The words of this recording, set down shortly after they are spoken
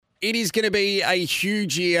It is going to be a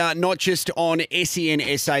huge year, not just on SEN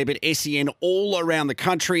SA, but SEN all around the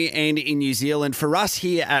country and in New Zealand. For us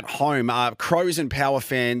here at home, Crows and Power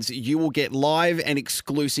fans, you will get live and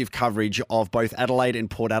exclusive coverage of both Adelaide and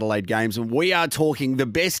Port Adelaide games. And we are talking the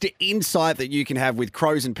best insight that you can have with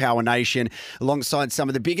Crows and Power Nation, alongside some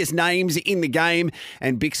of the biggest names in the game.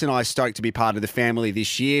 And Bix and I are stoked to be part of the family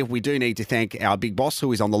this year. We do need to thank our big boss,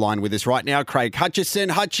 who is on the line with us right now, Craig Hutchison.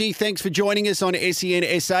 Hutchie, thanks for joining us on SEN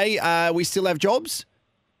SA. We still have jobs?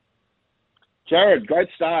 Jared, great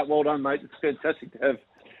start. Well done, mate. It's fantastic to have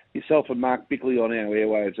yourself and Mark Bickley on our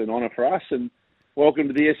airwaves. An honour for us. And welcome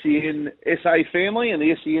to the SEN SA family and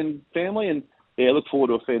the SEN family. And look forward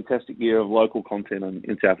to a fantastic year of local content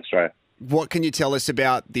in South Australia. What can you tell us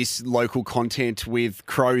about this local content with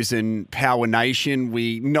Crows and Power Nation?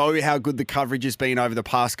 We know how good the coverage has been over the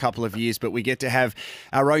past couple of years, but we get to have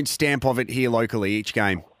our own stamp of it here locally each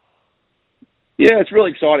game. Yeah, it's really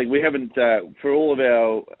exciting. We haven't, for all of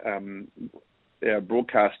our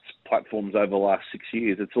broadcast platforms over the last 6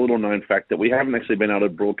 years, it's a little known fact that we haven't actually been able to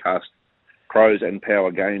broadcast Crows and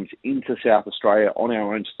Power games into South Australia on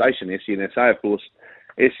our own station, SENSA. Of course,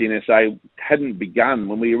 SENSA hadn't begun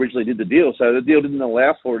when we originally did the deal, so the deal didn't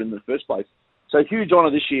allow for it in the first place. So huge honour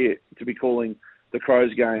this year to be calling the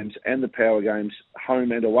Crows games and the Power games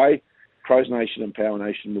home and away. Crows Nation and Power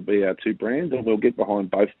Nation will be our two brands, and we'll get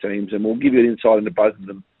behind both teams, and we'll give you an insight into both of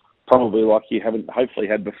them, probably like you haven't hopefully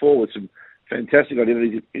had before, with some fantastic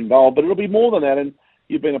identities involved. But it'll be more than that, and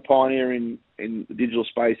you've been a pioneer in the digital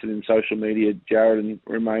space and in social media, Jared, and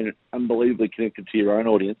remain unbelievably connected to your own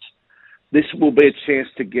audience. This will be a chance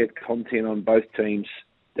to get content on both teams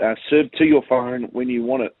served to your phone when you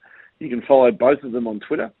want it. You can follow both of them on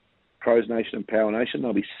Twitter, Crows Nation and Power Nation.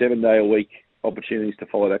 There'll be 7-day-a-week opportunities to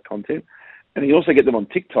follow that content. And you also get them on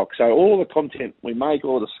TikTok. So all of the content we make,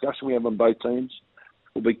 all the discussion we have on both teams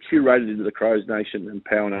will be curated into the Crows Nation and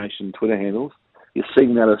Power Nation Twitter handles. You're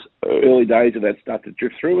seeing that as early days of that start to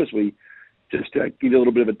drift through as we just give you a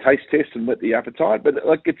little bit of a taste test and whet the appetite. But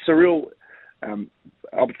it's a real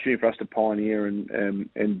opportunity for us to pioneer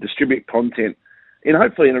and distribute content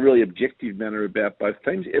hopefully in a really objective manner about both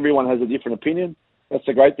teams. Everyone has a different opinion. That's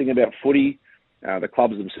the great thing about footy. The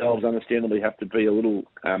clubs themselves understandably have to be a little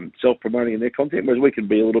self-promoting in their content, whereas we can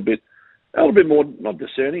be a little bit more, not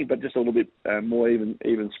discerning, but just a little bit more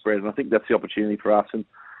even spread. And I think that's the opportunity for us.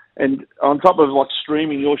 And on top of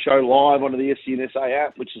streaming your show live onto the SENSA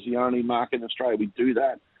app, which is the only market in Australia we do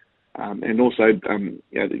that, and also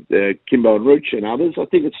the Kimbo and Rooch and others, I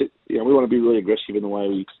think we want to be really aggressive in the way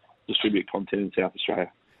we distribute content in South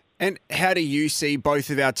Australia. And how do you see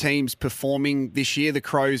both of our teams performing this year? The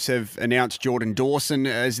Crows have announced Jordan Dawson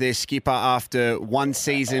as their skipper after one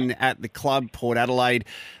season at the club, Port Adelaide.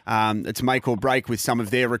 It's make or break with some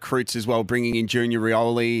of their recruits as well, bringing in Junior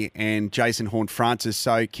Rioli and Jason Horne-Francis.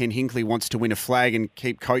 So Ken Hinkley wants to win a flag and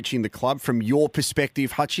keep coaching the club. From your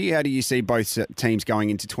perspective, Hutchie, how do you see both teams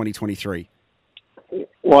going into 2023?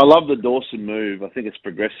 Well, I love the Dawson move. I think it's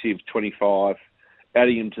progressive, 25.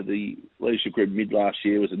 Adding him to the leadership group mid last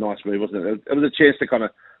year was a nice move, wasn't it? It was a chance to kind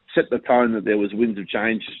of set the tone that there was winds of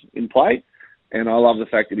change in play. And I love the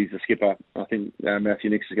fact that he's the skipper. I think Matthew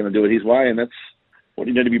Nicks is going to do it his way, and that's what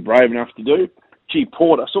you need to be brave enough to do. Gee,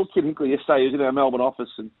 Port, I saw Ken Hinkley yesterday. He was in our Melbourne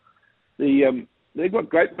office, and they've got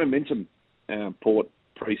great momentum, Port,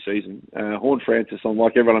 pre-season. Horne-Francis,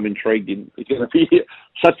 like everyone I'm intrigued in. It's going to be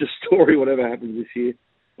such a story, whatever happens this year.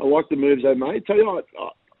 I like the moves they made. Tell you what,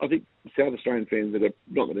 I think South Australian fans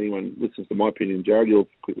not that anyone listens to my opinion, Jared, you'll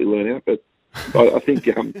quickly learn out, but I think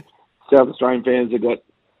South Australian fans have got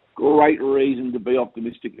great reason to be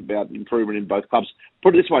optimistic about improvement in both clubs.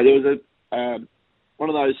 Put it this way, there was one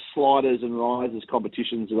of those sliders and risers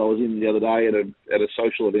competitions that I was in the other day at a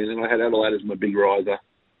social event, and I had Adelaide as my big riser,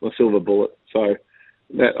 my silver bullet. So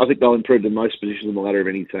I think they'll improve the most positions on the ladder of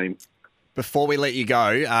any team. Before we let you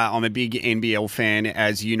go, I'm a big NBL fan,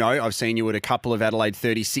 as you know. I've seen you at a couple of Adelaide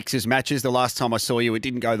 36ers matches. The last time I saw you, it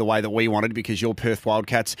didn't go the way that we wanted because your Perth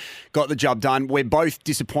Wildcats got the job done. We're both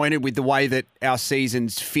disappointed with the way that our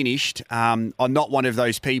season's finished. I'm not one of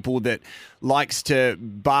those people that likes to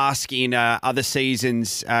bask in other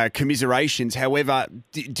seasons' commiserations. However,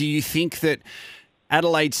 do you think that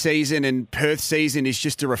Adelaide season and Perth season is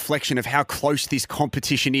just a reflection of how close this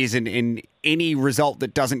competition is, and any result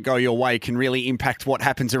that doesn't go your way can really impact what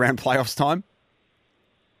happens around playoffs time?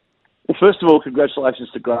 Well, first of all, congratulations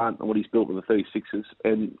to Grant on what he's built with the 36ers,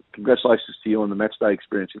 and congratulations to you on the match day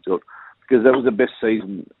experience you built, because that was the best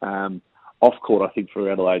season off court, I think, for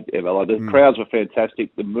Adelaide ever. The crowds were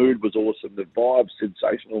fantastic, the mood was awesome, the vibe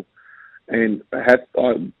sensational, and had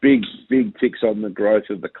big ticks on the growth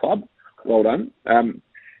of the club. Well done.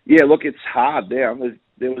 Yeah, look, it's hard now.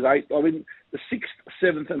 There was 8. I mean, the 6th,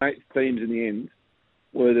 7th, and 8th teams in the end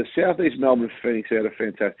were the South East Melbourne Phoenix, who had a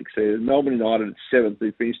fantastic season, Melbourne United at 7th,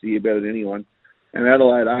 who finished the year better than anyone, and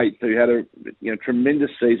Adelaide 8th, who had a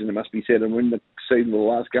tremendous season, it must be said, and win the season of the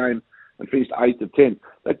last game and finished 8th of 10.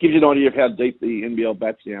 That gives you an idea of how deep the NBL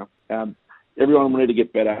bats now. Everyone will need to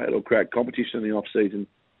get better. It'll create competition in the off-season.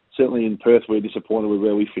 Certainly in Perth, we're disappointed with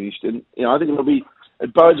where we finished. And I think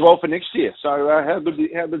it bodes well for next year. So how good's the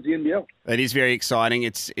NBL? It is very exciting.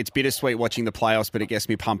 It's bittersweet watching the playoffs, but it gets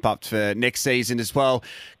me pumped up for next season as well.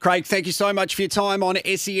 Craig, thank you so much for your time on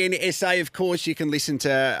SEN SA. Of course, you can listen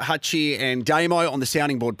to Hutchie and Damo on the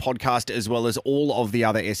Sounding Board podcast, as well as all of the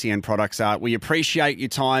other SEN products. We appreciate your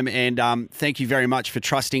time, and thank you very much for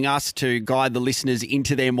trusting us to guide the listeners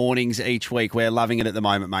into their mornings each week. We're loving it at the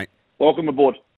moment, mate. Welcome aboard.